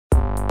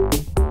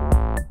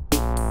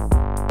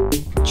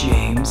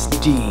James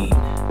Dean.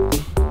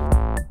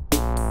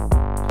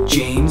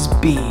 James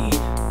Bean.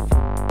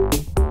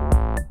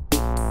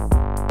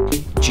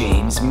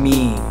 James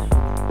Mean.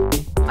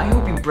 I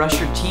hope you brush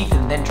your teeth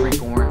and then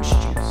drink orange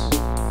juice.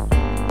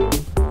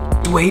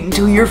 Wait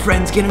until your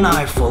friends get an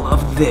eyeful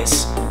of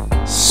this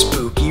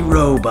spooky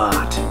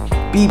robot.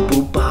 Beep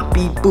boop bop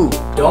beep boop.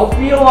 Don't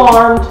be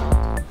alarmed.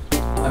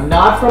 I'm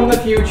not from the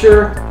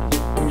future.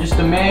 I'm just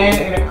a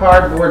man in a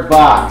cardboard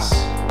box.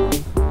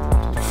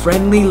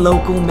 Friendly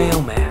local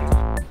mailman.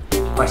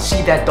 If I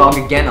see that dog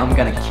again, I'm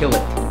gonna kill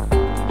it.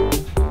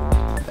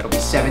 That'll be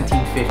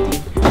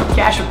 $17.50.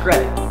 Cash or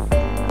credit?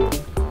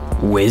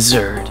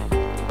 Wizard.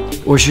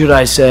 Or should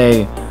I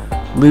say,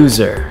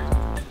 loser?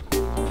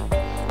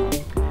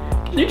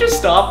 Can you just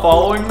stop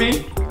following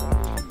me?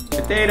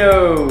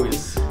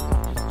 Potatoes.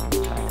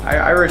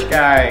 Irish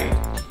guy.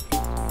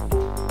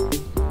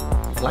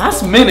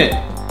 Last minute.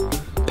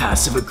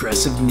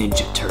 Passive-aggressive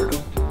Ninja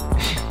Turtle.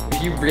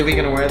 Are you really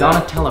gonna wear that?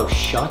 Donatello,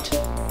 shut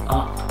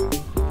up.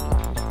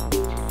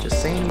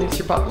 Just saying makes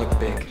your butt look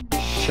big.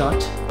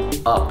 Shut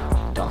up,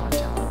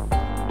 Donatello.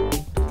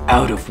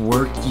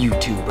 Out-of-work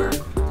YouTuber.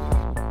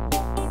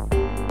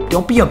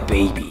 Don't be a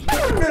baby.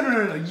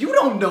 No, you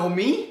don't know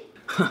me.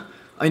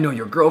 I know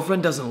your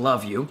girlfriend doesn't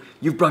love you.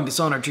 You've brought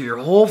dishonor to your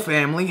whole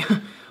family.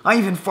 I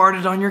even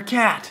farted on your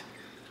cat.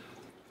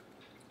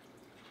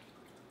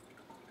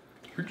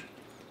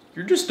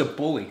 You're just a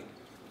bully.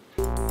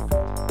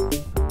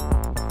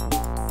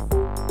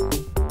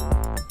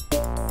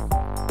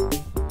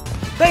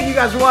 Thank you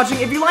guys for watching.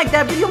 If you liked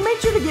that video, make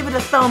sure to give it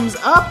a thumbs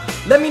up.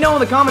 Let me know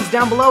in the comments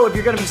down below if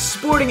you're gonna be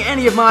sporting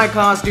any of my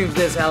costumes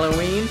this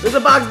Halloween. There's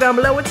a box down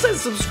below. It says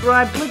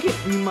subscribe. Click it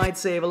and you might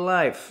save a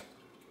life.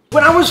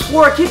 When I was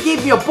 4, a kid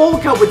gave me a bowl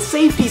cut with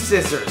safety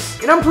scissors.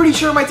 And I'm pretty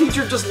sure my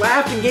teacher just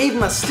laughed and gave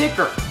him a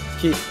sticker.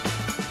 Keith,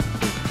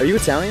 are you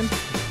Italian?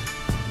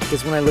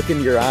 Because when I look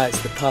into your eyes,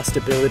 the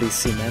possibilities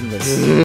seem endless.